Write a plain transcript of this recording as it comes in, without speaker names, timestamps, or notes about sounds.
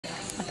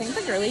think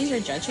the girlies are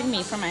judging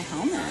me for my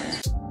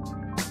helmet.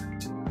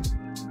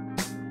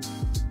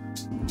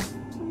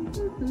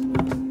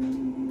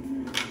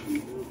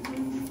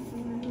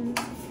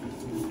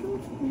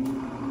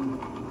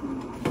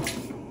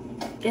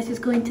 Guess who's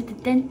going to the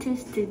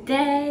dentist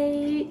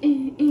today?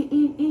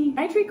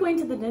 I treat going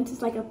to the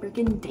dentist like a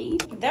freaking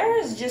date.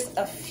 There's just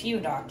a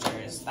few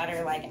doctors that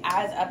are like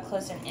as up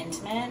close and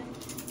intimate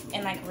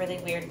in like really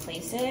weird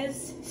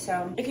places.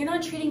 So if you're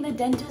not treating the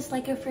dentist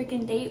like a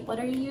freaking date, what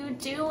are you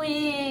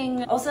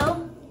doing?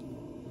 Also,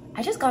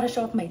 I just gotta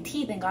show off my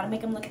teeth and gotta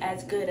make them look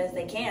as good as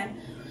they can.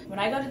 When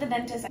I go to the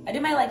dentist, I do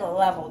my like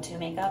level 2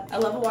 makeup. I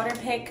love a water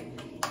pick.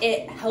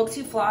 It helps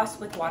you floss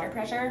with water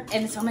pressure,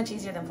 and it's so much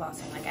easier than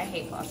flossing. Like, I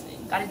hate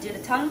flossing. Gotta do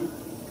the tongue.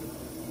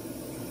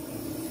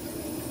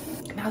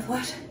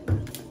 Mouthwash.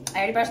 I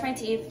already brushed my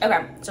teeth.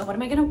 Okay, so what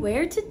am I gonna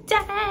wear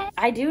today?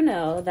 I do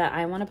know that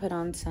I want to put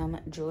on some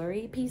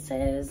jewelry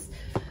pieces.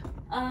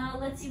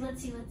 Let's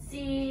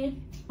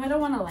see. I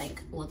don't want to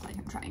like look like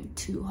I'm trying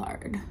too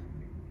hard.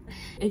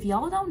 If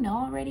y'all don't know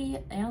already,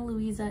 Ana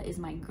Luisa is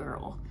my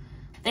girl.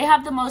 They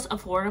have the most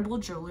affordable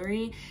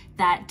jewelry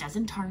that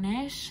doesn't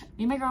tarnish.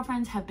 Me and my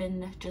girlfriends have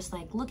been just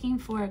like looking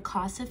for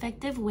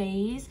cost-effective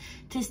ways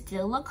to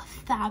still look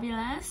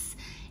fabulous.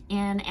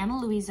 And Ana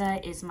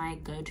Luisa is my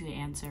go-to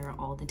answer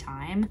all the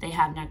time. They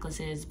have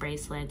necklaces,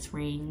 bracelets,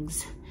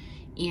 rings,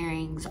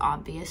 earrings,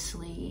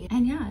 obviously.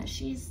 And yeah,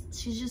 she's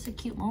just a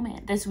cute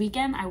moment. This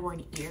weekend, I wore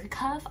an ear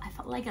cuff. I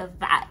felt like a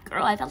bad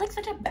girl. I felt like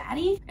such a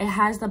baddie. It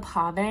has the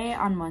pave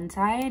on one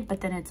side,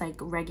 but then it's like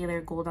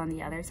regular gold on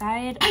the other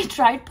side. I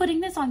tried putting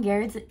this on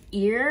Garrett's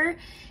ear,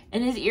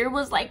 and his ear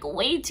was like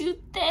way too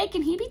thick,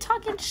 and he'd be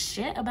talking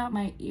shit about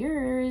my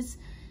ears.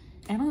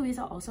 Ana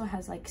Luisa also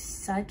has like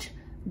such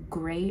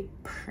great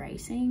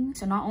pricing,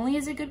 so not only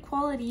is it good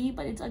quality,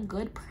 but it's a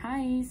good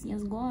price.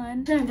 Yes, go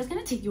on. I'm just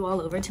gonna take you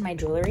all over to my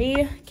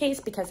jewelry case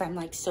because I'm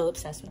like so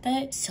obsessed with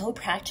it. So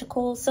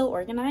practical, so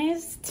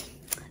organized.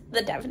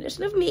 The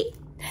definition of me.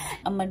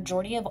 A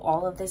majority of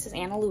all of this is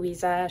Ana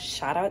Luisa.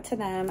 Shout out to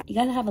them. You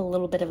gotta have a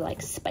little bit of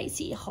like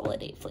spicy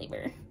holiday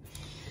flavor.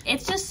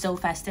 It's just so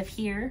festive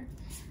here.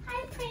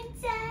 Hi,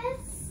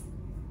 princess.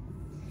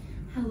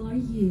 How are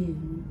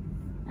you?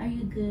 Are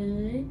you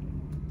good?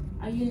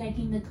 Are you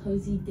liking the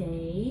cozy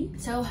day?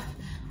 So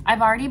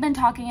I've already been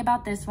talking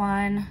about this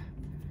one.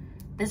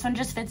 This one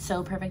just fits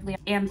so perfectly.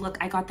 And look,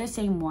 I got the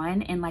same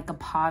one in like a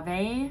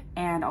pave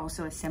and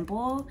also a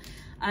simple.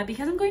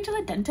 Because I'm going to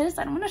the dentist,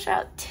 I don't want to shout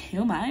out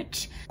too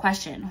much.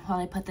 Question while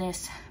I put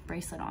this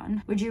bracelet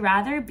on. Would you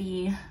rather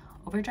be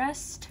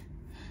overdressed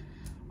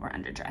or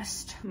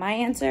underdressed? My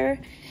answer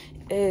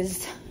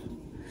is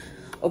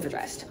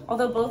overdressed,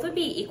 although both would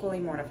be equally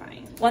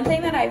mortifying. One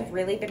thing that I've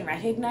really been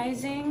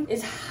recognizing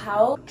is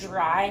how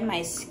dry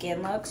my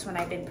skin looks when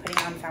I've been putting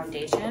on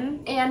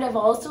foundation. And I've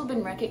also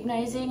been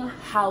recognizing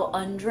how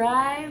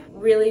undry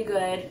really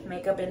good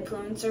makeup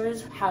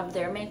influencers have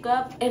their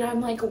makeup. And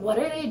I'm like, what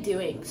are they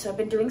doing? So I've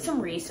been doing some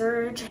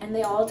research, and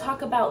they all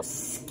talk about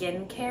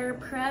skincare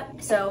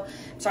prep. So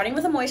starting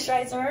with a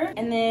moisturizer,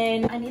 and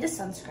then I need a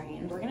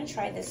sunscreen. We're gonna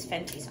try this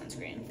Fenty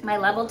sunscreen. My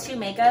level 2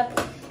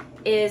 makeup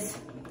is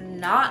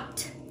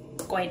not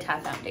going to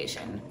have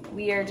foundation.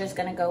 We are just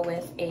gonna go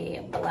with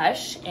a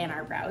blush and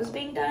our brows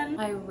being done.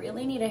 I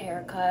really need a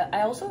haircut.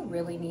 I also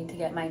really need to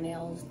get my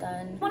nails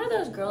done. One of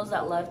those girls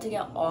that love to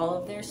get all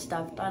of their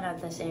stuff done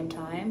at the same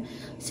time,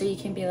 so you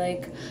can be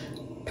like,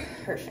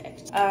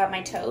 perfect.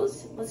 My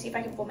toes, let's see if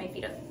I can pull my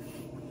feet up.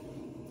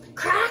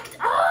 Cracked!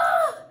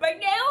 Oh! My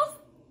nails!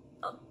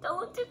 Oh,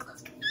 don't look too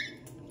close.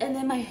 And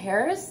then my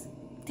hairs,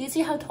 do you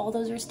see how tall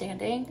those are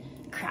standing?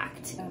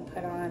 Cracked. I'm gonna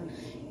put on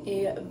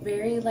a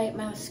very light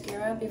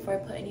mascara before I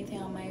put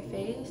anything on my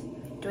face.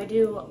 Do I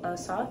do a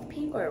soft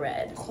pink or a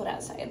red? Cold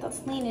outside.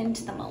 Let's lean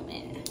into the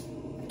moment.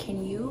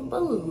 Can you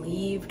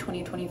believe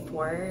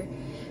 2024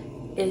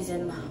 is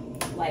in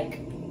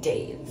like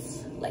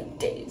days? Like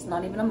days,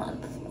 not even a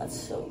month. That's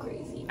so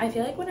crazy. I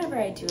feel like whenever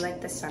I do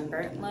like the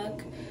sunburnt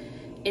look,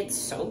 it's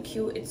so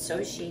cute, it's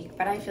so chic,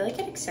 but I feel like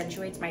it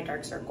accentuates my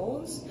dark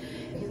circles.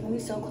 He's gonna be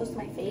so close to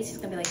my face, he's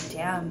gonna be like,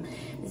 damn,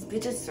 this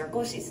bitch's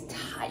circle, she's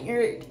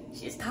tired.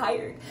 She's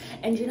tired.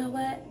 And you know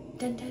what,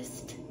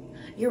 dentist?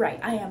 You're right,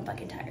 I am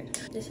fucking tired.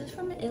 This is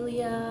from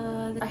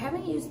Ilia. I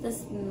haven't used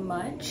this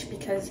much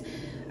because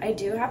I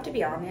do have to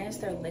be honest,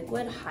 their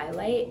liquid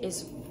highlight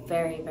is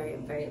very, very,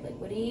 very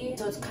liquidy.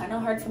 So it's kind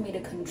of hard for me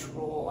to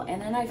control.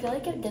 And then I feel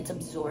like it gets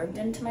absorbed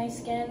into my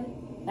skin.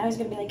 Now he's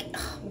gonna be like,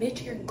 oh,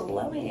 bitch, you're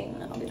glowing.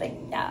 I'll be like,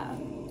 yeah,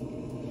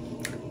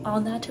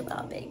 all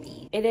natural,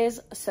 baby. It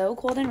is so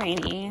cold and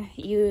rainy.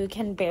 You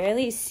can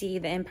barely see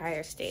the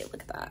Empire State.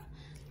 Look at that.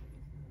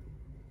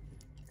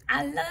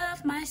 I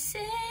love my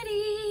city.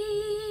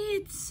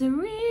 It's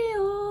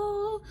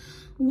surreal.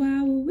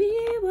 Wow,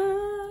 we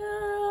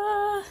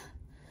were.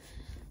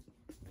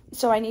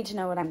 So I need to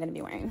know what I'm gonna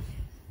be wearing.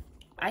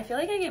 I feel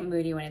like I get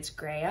moody when it's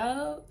gray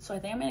out, so I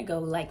think I'm gonna go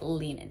like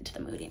lean into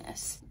the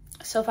moodiness.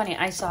 So funny,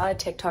 I saw a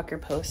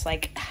TikToker post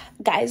like,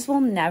 guys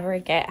will never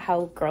get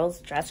how girls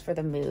dress for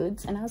the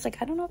moods, and I was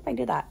like, I don't know if I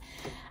do that.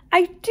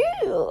 I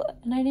do.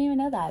 And I didn't even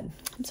know that.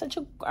 I'm such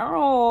a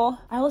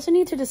girl. I also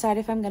need to decide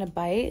if I'm gonna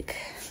bike,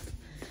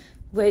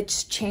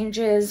 which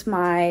changes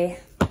my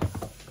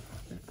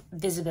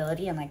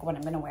visibility and like what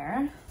I'm gonna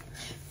wear.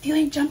 If you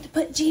ain't jumped to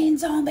put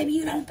jeans on, baby,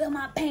 you don't feel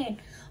my pain.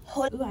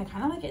 Ooh, I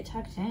kind of like it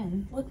tucked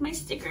in. Look, my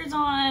sticker's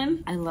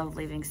on. I love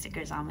leaving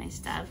stickers on my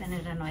stuff and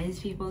it annoys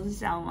people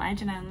so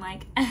much and I'm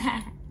like,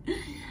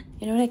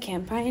 you know what I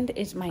can find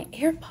is my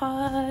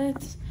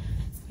AirPods,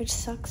 which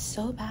sucks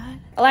so bad.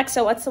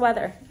 Alexa, what's the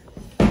weather?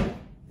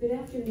 Good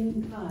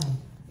afternoon, Kai.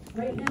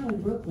 Right now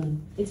in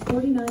Brooklyn, it's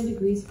 49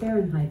 degrees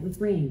Fahrenheit with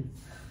rain.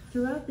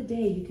 Throughout the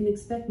day, you can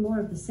expect more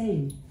of the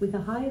same, with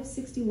a high of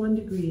 61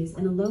 degrees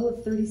and a low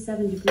of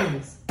 37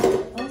 degrees.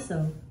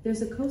 Also,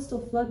 there's a coastal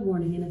flood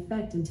warning in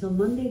effect until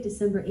Monday,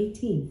 December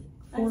 18th,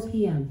 4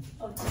 p.m.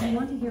 Do you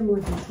want to hear more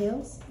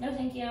details? No,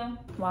 thank you.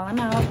 While I'm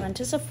out, I went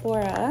to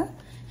Sephora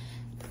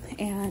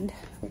and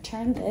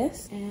returned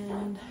this.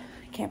 And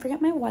I can't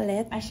forget my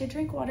wallet. I should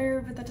drink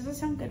water, but that doesn't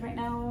sound good right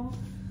now.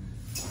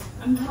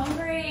 I'm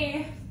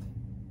hungry.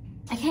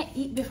 I can't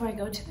eat before I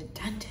go to the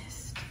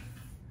dentist.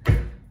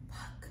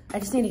 Fuck. I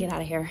just need to get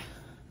out of here.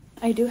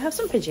 I do have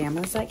some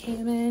pajamas that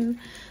came in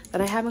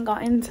that I haven't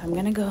gotten, so I'm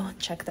gonna go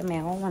check the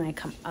mail when I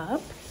come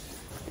up.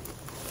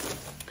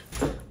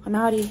 I'm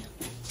outie.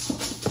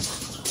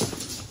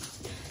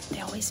 They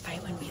always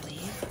fight when we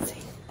leave. Let's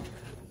see.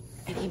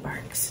 And he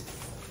barks.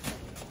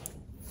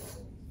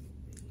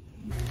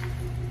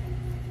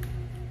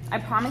 I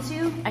promise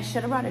you, I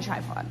should have brought a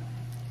tripod.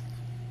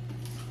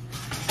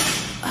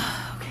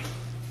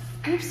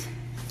 Okay. Oops.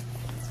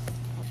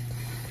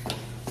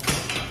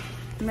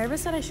 I'm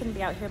nervous that I shouldn't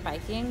be out here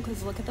biking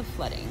because look at the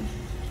flooding.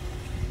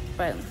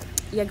 But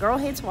yeah, girl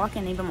hates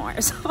walking even more,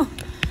 so.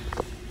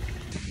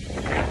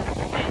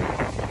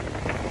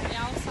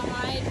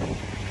 Outside.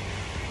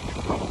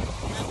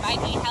 I'm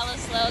biking hella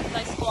slow because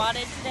I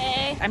squatted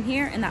today. I'm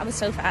here and that was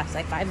so fast,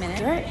 like 5 minutes.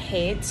 Garrett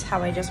hates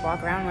how I just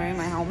walk around wearing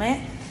my helmet.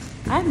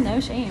 I have no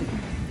shame.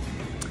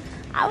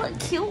 I look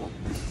cute.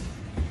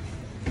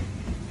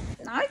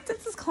 Not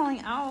this is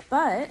calling out,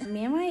 but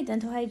me and my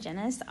dental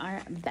hygienist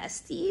are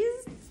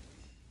besties.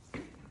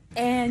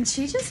 And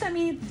she just sent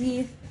me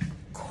the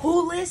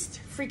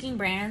coolest freaking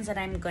brands that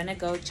I'm gonna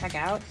go check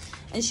out.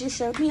 And she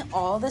showed me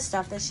all the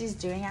stuff that she's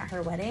doing at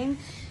her wedding.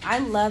 I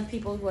love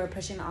people who are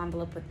pushing the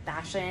envelope with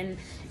fashion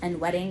and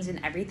weddings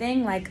and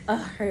everything. Like,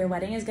 her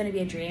wedding is gonna be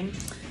a dream.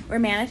 We're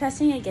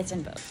manifesting it gets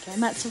in both.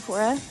 I'm at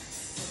Sephora.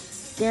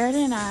 Garrett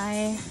and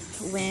I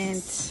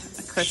went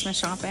Christmas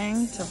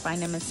shopping to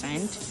find him a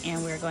scent,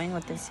 and we're going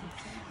with this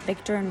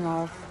Victor and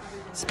Rolf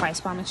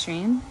Spice Bomb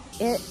Extreme.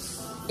 It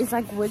is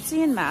like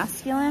woodsy and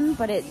masculine,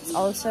 but it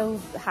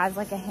also has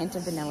like a hint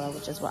of vanilla,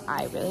 which is what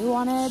I really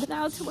wanted.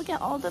 Now to look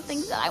at all the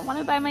things that I want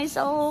to buy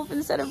myself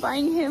instead of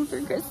buying him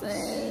for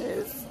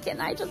Christmas.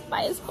 Can I just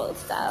buy us both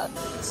stuff?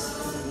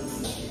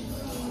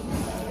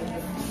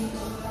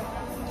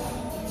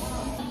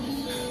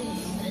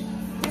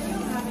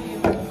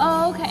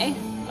 Oh, okay.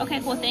 Okay,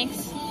 cool,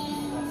 thanks.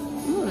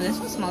 Ooh, this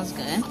one smells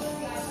good.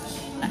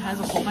 It has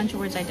a whole bunch of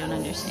words I don't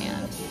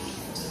understand.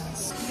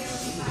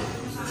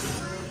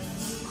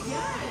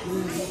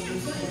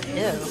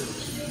 Ew.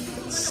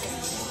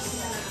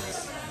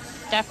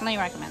 Definitely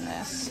recommend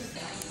this.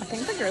 I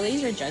think the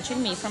girlies are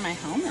judging me for my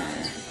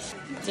helmet.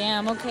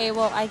 Damn, okay,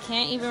 well, I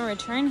can't even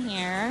return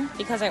here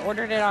because I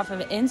ordered it off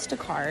of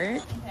Instacart.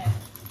 Okay,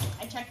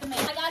 I checked the mail.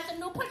 I got some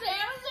new pajamas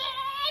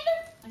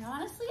in! And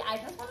honestly, I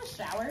just want to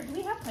shower. Do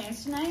we have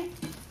plans tonight?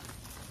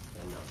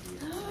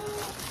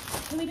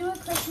 Can we do a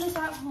Christmas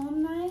at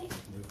home night?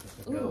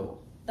 Ooh,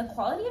 the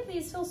quality of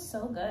these feels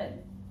so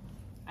good.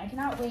 I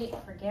cannot wait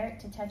for Garrett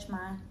to touch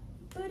my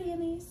booty in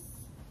these.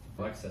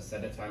 Alexa,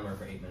 set a timer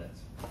for 8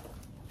 minutes.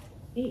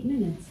 8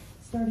 minutes,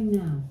 starting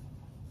now.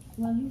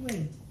 While you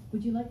wait,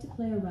 would you like to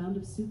play a round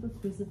of Super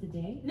Quiz of the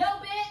Day? No,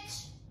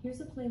 bitch! Here's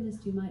a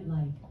playlist you might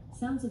like.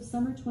 Sounds of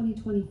Summer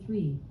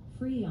 2023,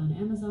 free on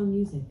Amazon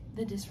Music.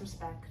 The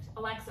disrespect.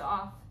 Alexa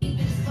off.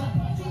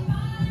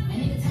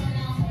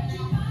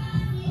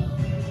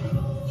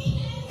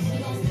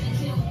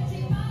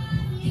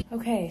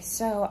 Okay,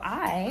 so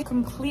I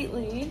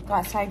completely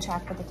got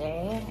sidetracked for the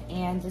day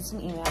and did some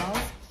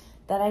emails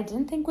that I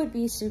didn't think would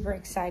be super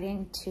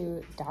exciting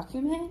to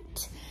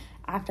document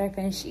after I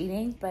finished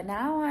eating, but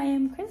now I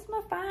am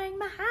Christmasifying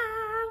my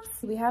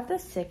house. We have the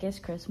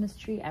sickest Christmas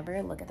tree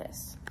ever. Look at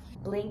this.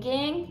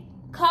 Blinking,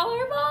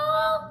 color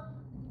ball,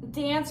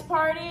 dance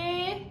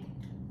party.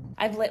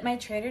 I've lit my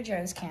Trader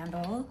Joe's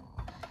candle.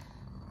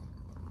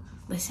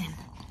 Listen.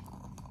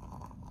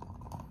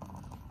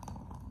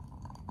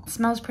 It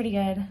smells pretty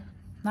good.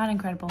 Not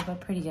incredible,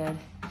 but pretty good.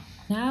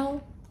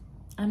 Now,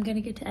 I'm gonna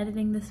get to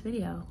editing this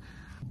video.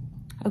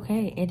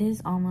 Okay, it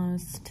is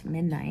almost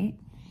midnight,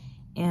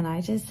 and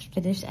I just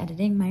finished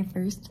editing my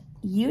first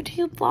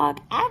YouTube vlog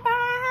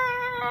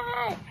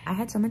ever! I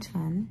had so much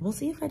fun. We'll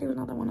see if I do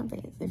another one of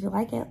these. If you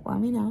like it, let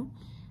me know.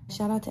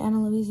 Shout out to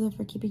Anna Louisa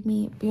for keeping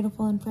me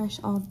beautiful and fresh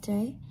all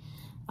day.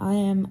 I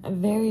am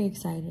very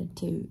excited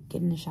to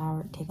get in the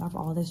shower, take off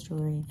all this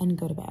jewelry, and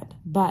go to bed.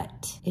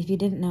 But if you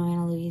didn't know,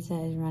 Ana Luisa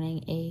is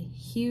running a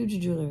huge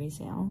jewelry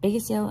sale.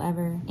 Biggest sale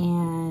ever,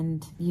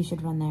 and you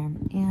should run there.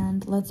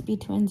 And let's be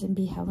twins and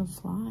be hella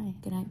fly.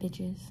 Good night,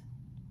 bitches.